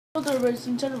What's up, everybody? It's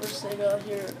Nintendo vs. Sega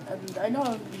here, and I know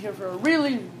I've been here for a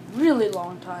really, really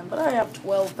long time, but I have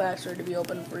 12 packs ready to be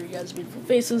opened for you guys' beautiful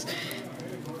faces.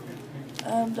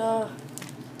 And,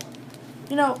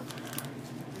 you know,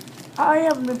 I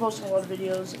haven't been posting a lot of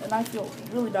videos, and I feel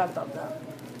really bad about that.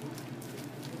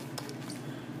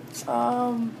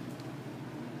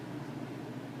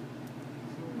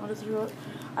 What is it?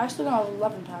 I actually got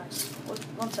 11 packs.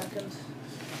 One second.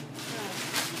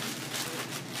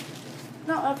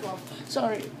 No, I have 12.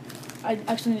 Sorry. I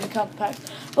actually need to count the packs.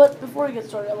 But before I get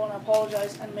started, I want to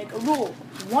apologize and make a rule.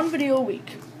 One video a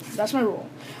week. That's my rule.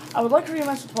 I would like to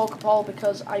rematch with Pokeball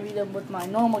because I beat him with my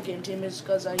normal game team, is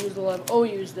because I used a lot of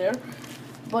OUs there.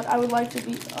 But I would like to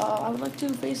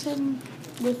face him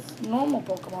with normal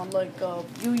Pokemon like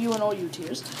UU and OU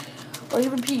tiers, or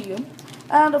even PU.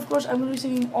 And of course, I'm going to be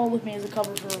singing "All with Me" as a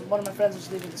cover for one of my friends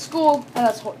who's leaving the school, and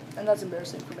that's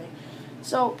embarrassing for me.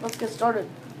 So let's get started.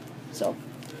 So,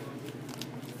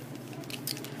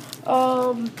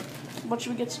 what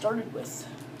should we get started with?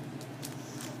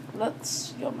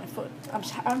 Let's go. My foot.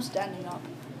 I'm standing up.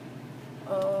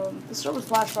 Let's start with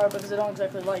Flash Fire because I don't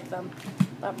exactly like them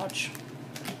that much.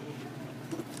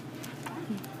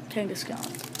 Kangaskhan.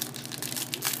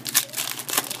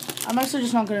 I'm actually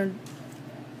just not gonna.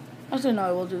 Actually, no.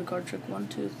 I will do the card trick. 1,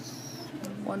 2,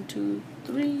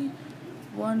 3,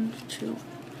 1, 2.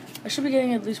 I should be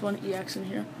getting at least one EX in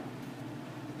here.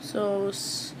 So,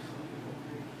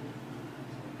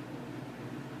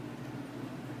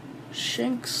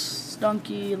 Shinx,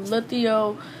 Stunky,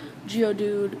 Lithio,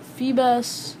 Geodude,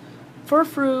 Feebas,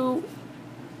 Furfrou,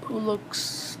 who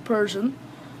looks Persian,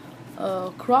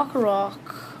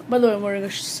 Krokorok. By the way, I'm wearing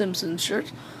a Simpsons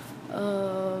shirt.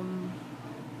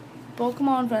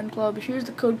 Pokemon Fan Club. Here's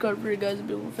the code card for you guys'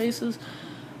 beautiful faces.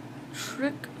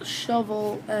 Trick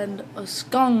Shovel and a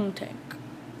Skuntank.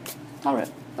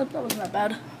 Alright, that wasn't that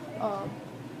bad.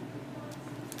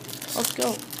 Let's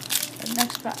go. The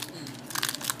next pack.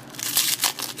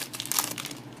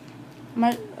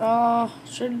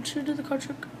 Should I do the card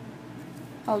trick?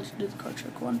 I'll just do the card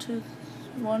trick. 1, 2,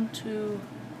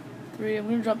 3. I'm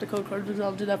gonna drop the code card because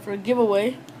I'll do that for a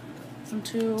giveaway. 1,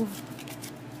 2.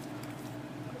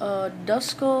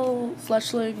 Duskull,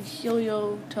 Fletchling,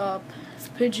 Heliotop,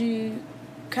 Pidgey,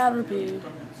 Caterpie,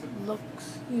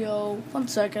 Luxio. 1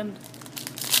 second.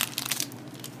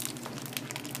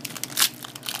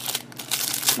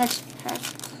 Next pack.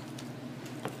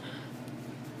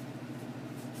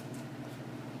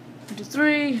 1, 2,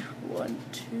 3. 1,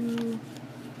 2.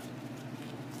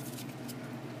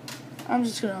 I'm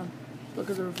just gonna look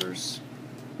at the reverse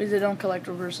because I don't collect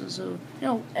reverses. So,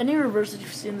 any reverse that you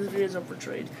see in this video is up for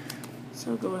trade.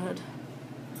 So go ahead.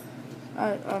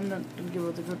 I'm not gonna give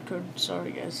out the good card.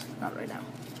 Sorry, guys, not right now.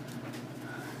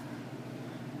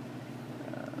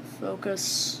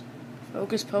 Focus,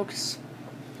 Pocus.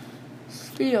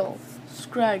 Steel,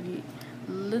 Scraggy,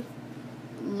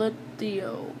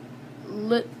 Lithio,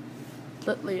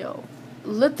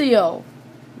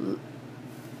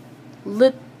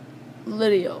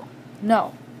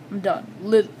 No, I'm done.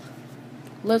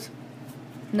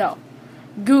 No.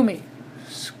 Goomy,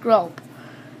 Skrelp,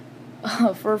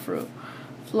 Furfrou,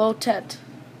 Flotet,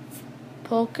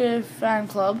 Poke Fan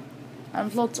Club,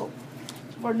 and Floatzel.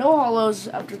 For no hollows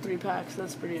after 3 packs,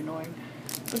 that's pretty annoying.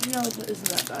 But it isn't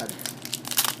that bad.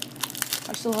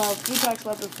 I still have 3 packs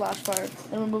left of Flash Fire,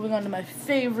 and we're moving on to my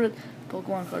favorite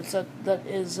Pokemon card set that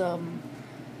is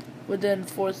within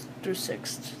 4th through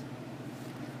 6th.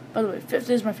 By the way, 5th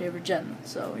is my favorite gen,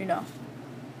 so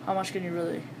how much can you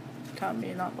really count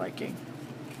me not liking?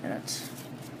 And it's,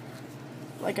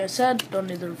 like I said, don't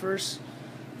need the reverse.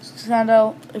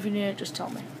 Sandile, if you need it, just tell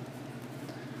me.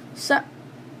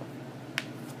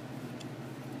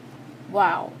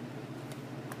 Wow.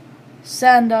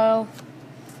 Sandile,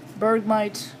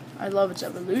 Bergmite, I love its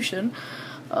evolution.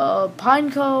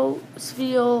 Pineco,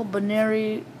 Spheal,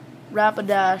 Baneri,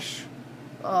 Rapidash,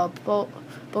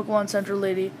 Pokemon Center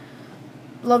Lady,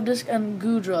 Luvdisc, and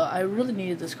Goodra. I really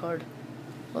needed this card.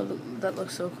 That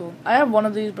looks so cool. I have one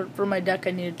of these, but for my deck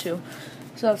I needed 2.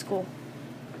 So that's cool.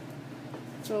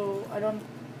 So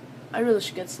I really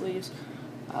should get sleeves.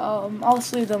 I'll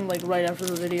sleeve them like right after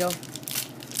the video.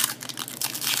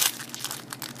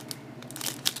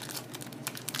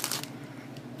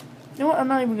 You know what? I'm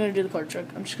not even going to do the card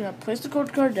trick. I'm just going to place the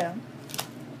card down.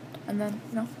 And then,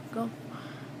 go.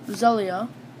 Zelia.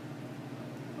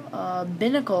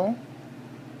 Binacle.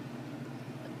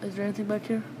 Is there anything back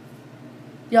here?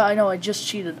 Yeah, I know, I just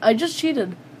cheated. But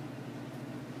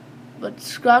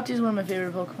Scrafty is one of my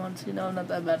favorite Pokemon, so I'm not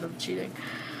that bad at cheating.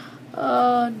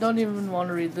 Don't even want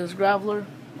to read this. Graveler,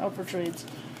 out for trades.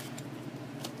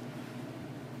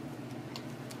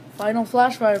 final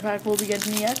Flash Fire pack will be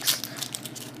getting EX.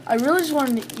 I really just want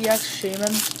an EX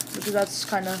Shaman, because that's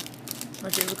kind of my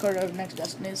favorite card out of next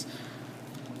Destinies.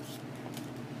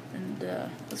 And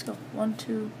let's go. 1,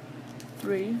 2,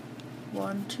 3.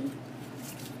 1, 2.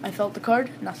 I felt the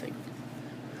card. Nothing.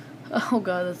 Oh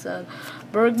god, that's sad.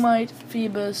 Bergmite,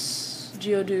 Phoebus,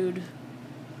 Geodude,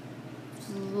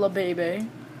 Labebe,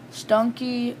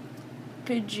 Stunky,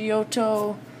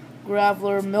 Pidgeotto,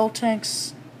 Graveler,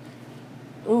 Miltanks.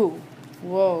 Ooh,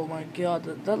 whoa, my god,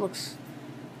 that looks.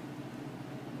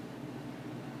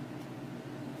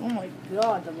 Oh my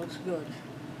god, that looks good.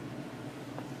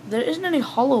 There isn't any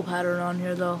hollow pattern on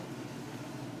here though.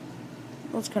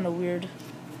 That's kind of weird.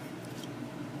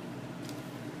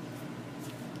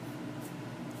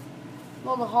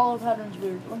 Well, the hollow pattern's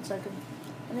weird. 1 second.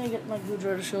 I need to get my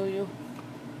Goodra to show you.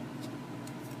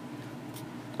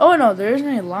 Oh no, there isn't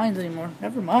any lines anymore.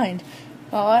 Never mind.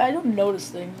 I don't notice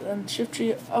things. And Shift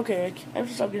Tree. Okay, I have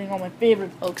to stop getting all my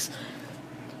favorite books.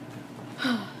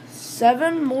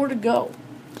 7 more to go.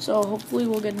 So hopefully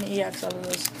we'll get an EX out of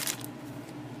this.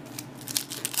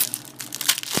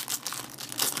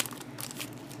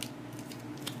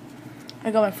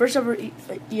 I got my first ever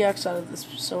EX out of this,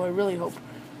 so I really hope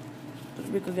that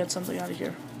we could get something out of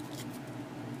here.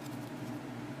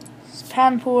 It's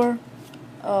Panpour,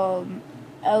 L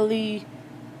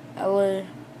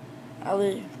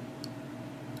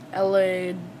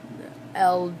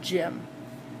Gym,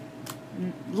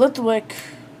 Litwick,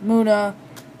 Muna,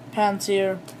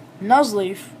 Panseer,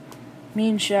 Nuzleaf,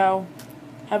 Meanshao,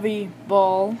 Heavy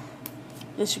Ball.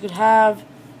 This you could have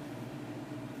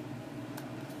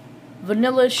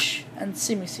Vanillish and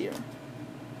Simisear.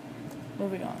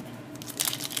 Moving on.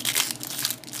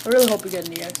 I really hope we get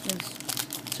an EX.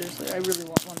 Seriously, I really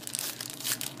want one.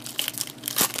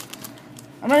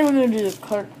 I'm not even gonna do the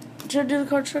card. Should I do the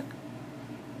card trick?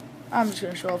 I'm just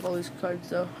gonna show off all these cards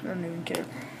though. I don't even care.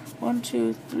 1,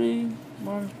 2, 3.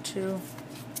 1, 2.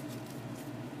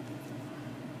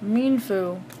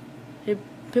 Meanfu.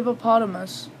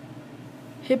 Hippopotamus.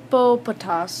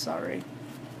 Hippopotas, sorry.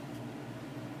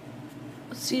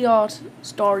 Seedot,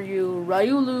 Staryu,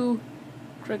 Riolu,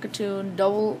 Kricketune,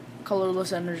 Double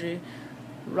Colorless Energy,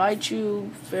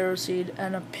 Raichu, Ferroseed,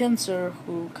 and a Pinsir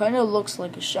who kind of looks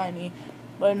like a shiny,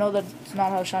 but I know that's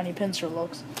not how shiny Pinsir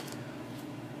looks.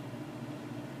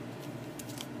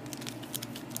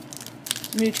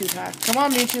 Mewtwo pack. Come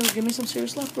on, Mewtwo, give me some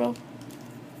serious luck, bro.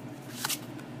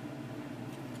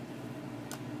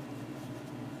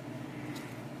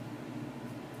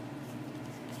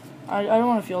 I don't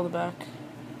want to feel the back.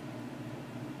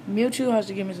 Mewtwo has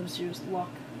to give me some serious luck.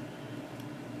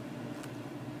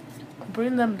 I'm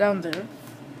putting them down there.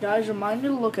 Guys, remind me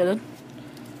to look at it.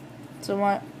 So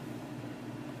my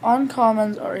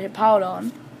uncommons are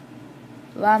Hippowdon,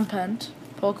 Lampent,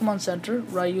 Pokemon Center,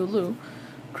 Riolu,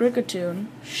 Kricketune,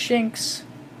 Shinx,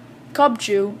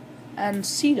 Cubchoo, and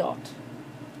Seedot.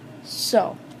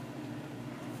 So,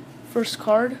 first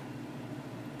card,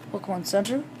 Pokemon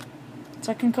Center.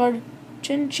 Second card,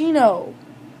 Chinchino.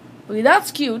 Okay,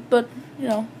 that's cute, but, you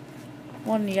know,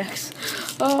 1 EX.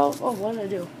 Oh, what did I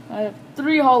do? I have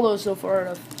 3 hollows so far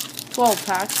out of 12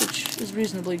 packs, which is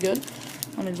reasonably good.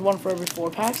 That means 1 for every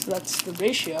 4 packs, so that's the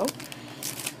ratio.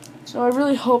 So I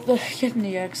really hope that I get an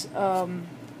EX. An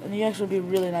EX would be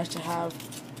really nice to have.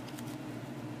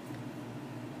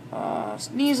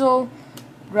 Sneasel,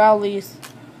 Growlithe.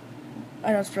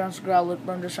 I know it's pronounced Growlithe,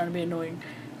 but I'm just trying to be annoying.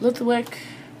 Litwick,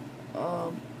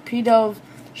 Pidove,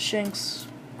 Shinx,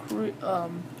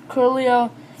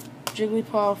 Curlia,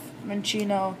 Jigglypuff,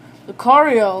 Minccino,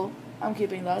 Lucario, I'm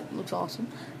keeping that, it looks awesome,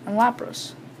 and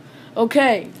Lapras.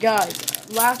 Okay, guys,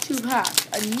 last 2 packs.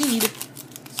 I need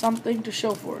something to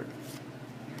show for it.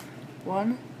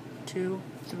 1, 2,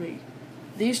 3.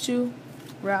 These 2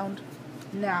 round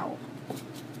now.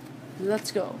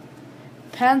 Let's go.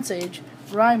 Pansage,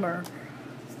 Grimer,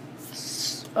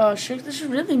 Shinx. This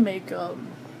should really make a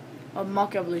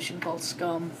Muck evolution called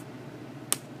Scum.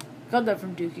 Got that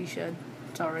from Dookie Shed.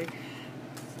 Sorry.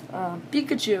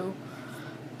 Pikachu,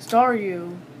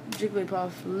 Staryu,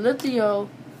 Jigglypuff, Lithio,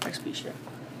 XP shit.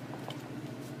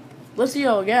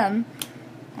 Lithio again,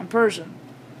 on Persian.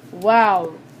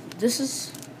 Wow, this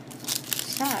is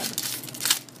sad.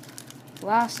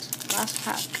 Last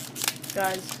pack,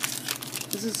 guys.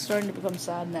 This is starting to become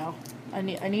sad now. I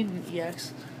need an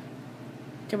EX.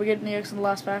 Can we get an EX in the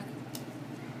last pack?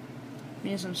 We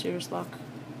need some serious luck.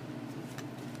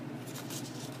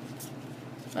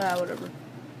 Whatever.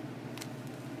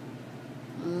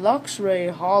 Luxray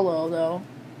Hollow, though.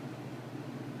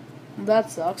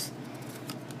 That sucks.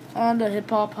 And a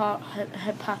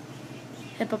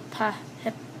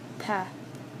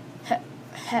he,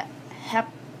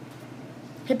 hep,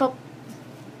 hippo,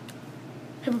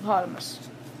 hippopotamus.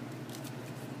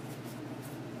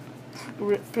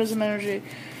 Prism energy.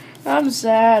 I'm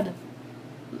sad.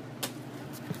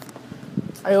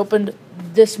 I opened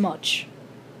this much,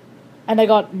 and I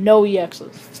got no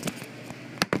EXs.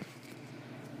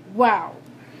 Wow.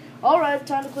 Alright,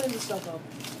 time to clean this stuff up.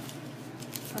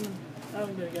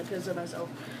 I'm gonna get pissed at myself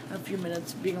in a few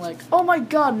minutes, being like, oh my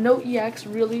god, no EX,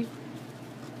 really?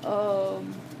 I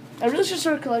really should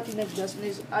start collecting Next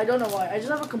Destinies. I don't know why. I just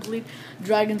have a complete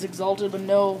Dragons Exalted, but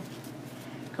no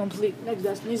complete Next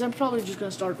Destinies. I'm probably just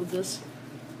gonna start with this.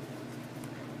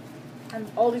 And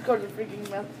all these cards are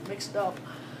freaking mixed up.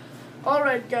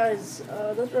 Alright guys,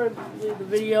 that's where I leave the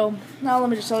video. Now let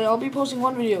me just tell you, I'll be posting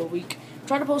one video a week.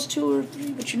 Try to post 2 or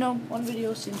 3, but you know, one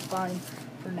video seems fine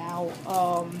for now.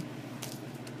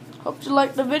 Hope you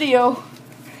liked the video.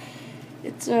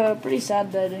 It's pretty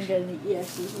sad that I didn't get any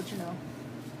EXs, but you know.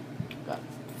 Got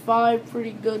 5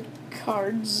 pretty good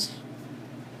cards.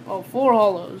 Oh, 4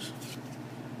 holos.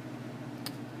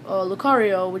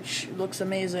 Lucario, which looks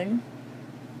amazing.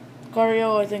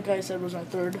 Lucario, I think I said was my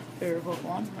 3rd favorite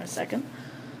Pokemon, my 2nd.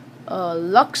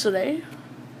 Luxray.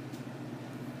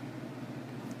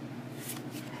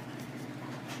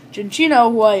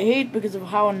 Cinccino, who I hate because of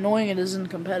how annoying it is in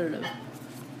competitive.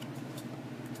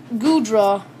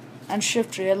 Goodra and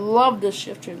Shiftry. I love this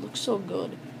Shiftry. It looks so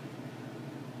good.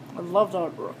 I love the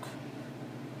artwork.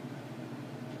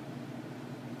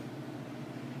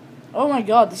 Oh my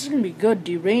god, this is going to be good.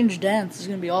 Deranged Dance. This is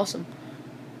going to be awesome.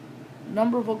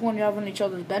 Number of Pokemon you have on each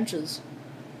other's benches.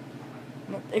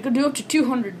 It could do up to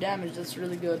 200 damage. That's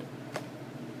really good.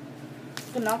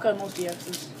 You can knock out most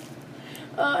EXs.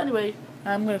 Anyway,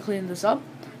 I'm going to clean this up.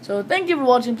 So thank you for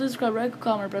watching. Please subscribe, like,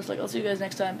 comment, press like. I'll see you guys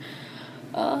next time.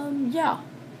 Yeah.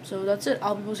 So that's it.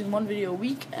 I'll be posting one video a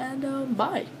week, and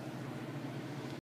bye.